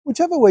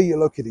Whichever way you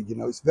look at it,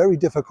 it's very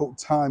difficult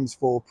times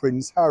for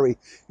Prince Harry.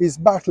 He's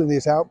battling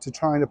it out to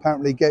try and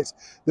apparently get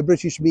the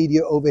British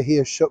media over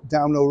here shut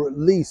down, or at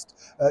least,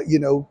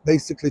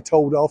 basically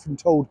told off and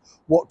told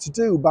what to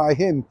do by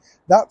him.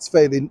 That's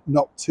failing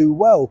not too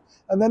well.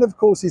 And then, of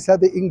course, he's had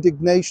the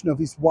indignation of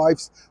his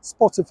wife's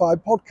Spotify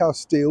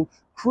podcast deal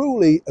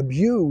cruelly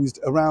abused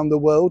around the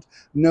world,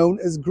 known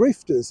as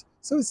grifters.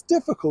 So it's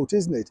difficult,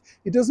 isn't it?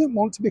 He doesn't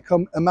want to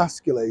become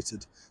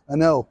emasculated. I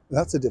know,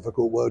 that's a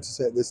difficult word to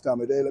say at this time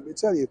of day, let me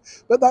tell you.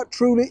 But that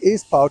truly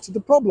is part of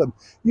the problem.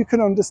 You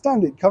can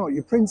understand it, can't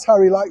you? Prince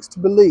Harry likes to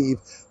believe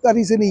that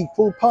he's an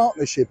equal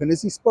partnership. And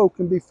as he's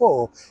spoken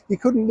before, he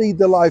couldn't lead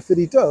the life that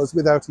he does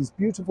without his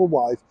beautiful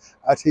wife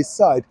at his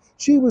side.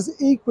 She was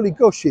equally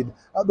gushing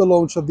at the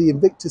launch of the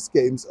Invictus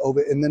Games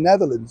over in the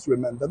Netherlands,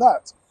 remember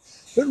that.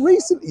 But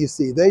recently, you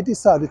see, they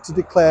decided to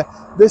declare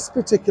this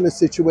particular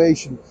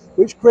situation,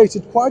 which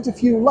created quite a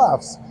few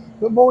laughs,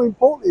 but more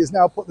importantly has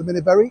now put them in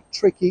a very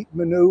tricky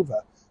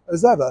manoeuvre.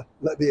 As ever,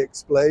 let me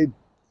explain.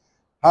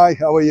 Hi,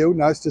 how are you?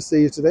 Nice to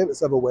see you today.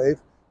 Let's have a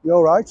wave. You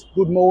all right?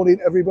 Good morning,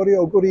 everybody,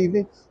 or good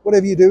evening,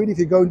 whatever you're doing, if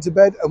you're going to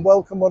bed. And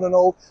welcome one and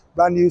all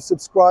brand new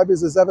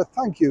subscribers. As ever,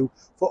 thank you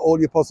for all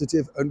your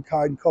positive and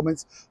kind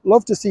comments.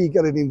 Love to see you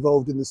getting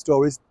involved in the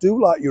stories.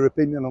 Do like your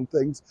opinion on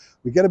things.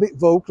 We get a bit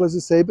vocal, as I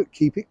say, but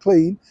keep it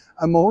clean.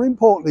 And more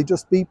importantly,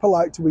 just be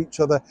polite to each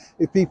other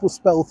if people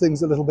spell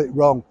things a little bit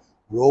wrong.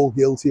 We're all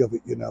guilty of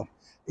it,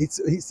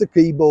 It's the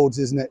keyboards,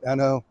 isn't it? I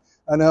know.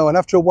 And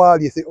after a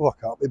while you think, oh,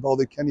 I can't be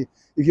bothered, can you?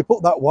 If you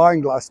put that wine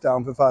glass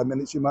down for 5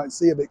 minutes, you might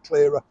see a bit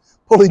clearer.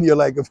 Pulling your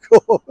leg, of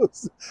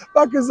course.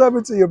 Back as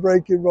ever to your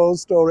breaking roll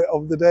story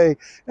of the day.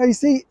 Now, you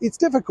see, it's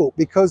difficult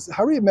because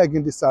Harry and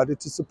Meghan decided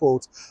to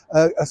support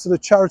a sort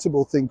of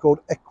charitable thing called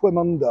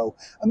Equimundo.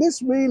 And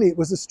this really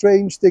was a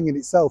strange thing in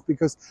itself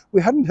because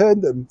we hadn't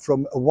heard them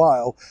from a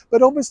while.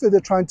 But obviously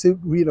they're trying to,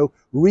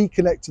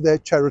 reconnect to their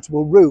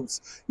charitable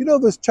roots.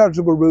 Those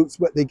charitable roots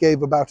where they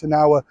gave about an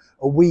hour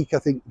a week, I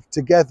think,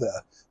 together.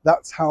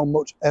 That's how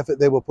much effort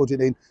they were putting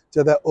in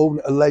to their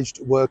own alleged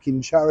work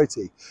in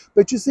charity.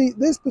 But you see,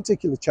 this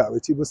particular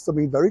charity was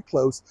something very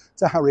close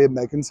to Harry and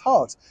Meghan's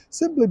heart,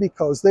 simply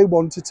because they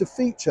wanted to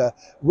feature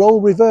role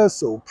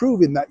reversal,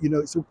 proving that,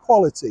 it's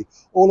equality,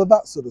 all of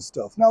that sort of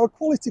stuff. Now,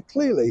 equality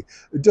clearly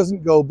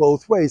doesn't go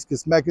both ways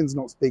because Meghan's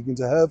not speaking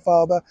to her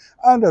father.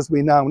 And as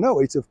we now know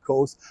it, of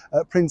course,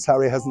 Prince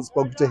Harry hasn't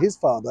spoken to his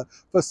father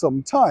for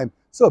some time.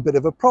 So a bit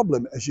of a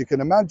problem, as you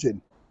can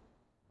imagine.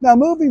 Now,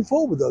 moving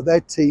forward, though,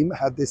 their team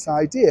had this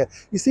idea.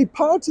 You see,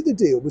 part of the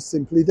deal was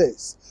simply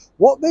this.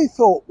 What they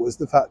thought was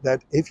the fact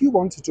that if you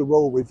wanted to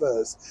role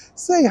reverse,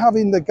 say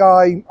having the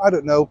guy, I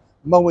don't know,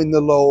 mowing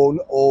the lawn,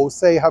 or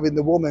say having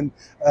the woman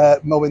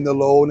mowing the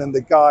lawn and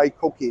the guy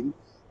cooking,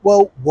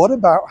 well, what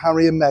about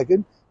Harry and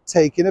Meghan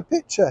taking a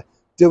picture,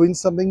 doing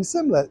something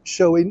similar,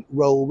 showing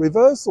role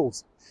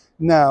reversals?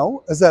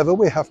 Now, as ever,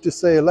 we have to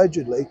say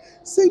allegedly,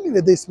 seemingly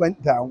this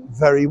went down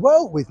very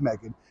well with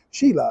Meghan.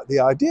 She liked the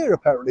idea,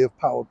 apparently, of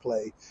power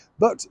play.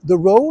 But the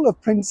role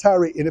of Prince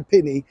Harry in a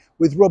pinny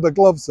with rubber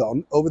gloves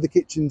on over the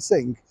kitchen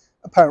sink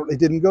apparently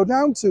didn't go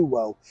down too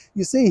well.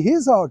 You see,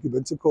 his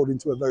argument, according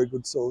to a very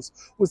good source,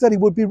 was that he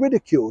would be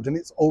ridiculed and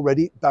it's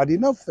already bad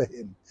enough for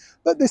him.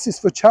 But this is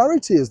for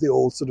charity, as they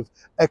all sort of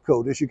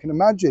echoed, as you can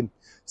imagine.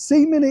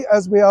 Seemingly,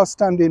 as we are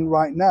standing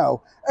right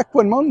now,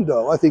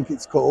 Equimundo, I think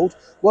it's called,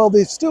 well,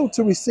 they've still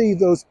to receive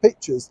those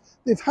pictures.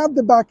 They've had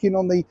the backing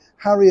on the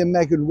Harry and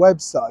Meghan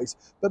website,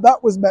 but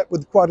that was met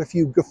with quite a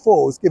few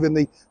guffaws given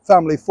the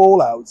family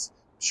fallouts.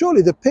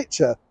 Surely the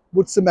picture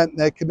would cement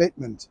their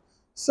commitment.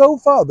 So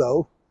far,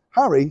 though,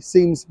 Harry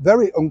seems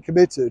very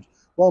uncommitted,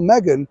 while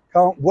Meghan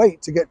can't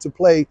wait to get to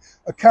play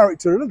a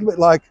character a little bit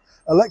like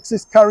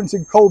Alexis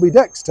Carrington Colby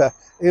Dexter,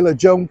 ila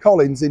Joan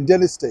Collins in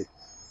Dynasty.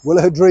 Will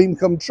her dream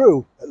come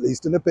true, at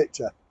least in a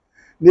picture?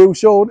 Neil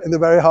Sean in the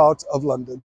very heart of London.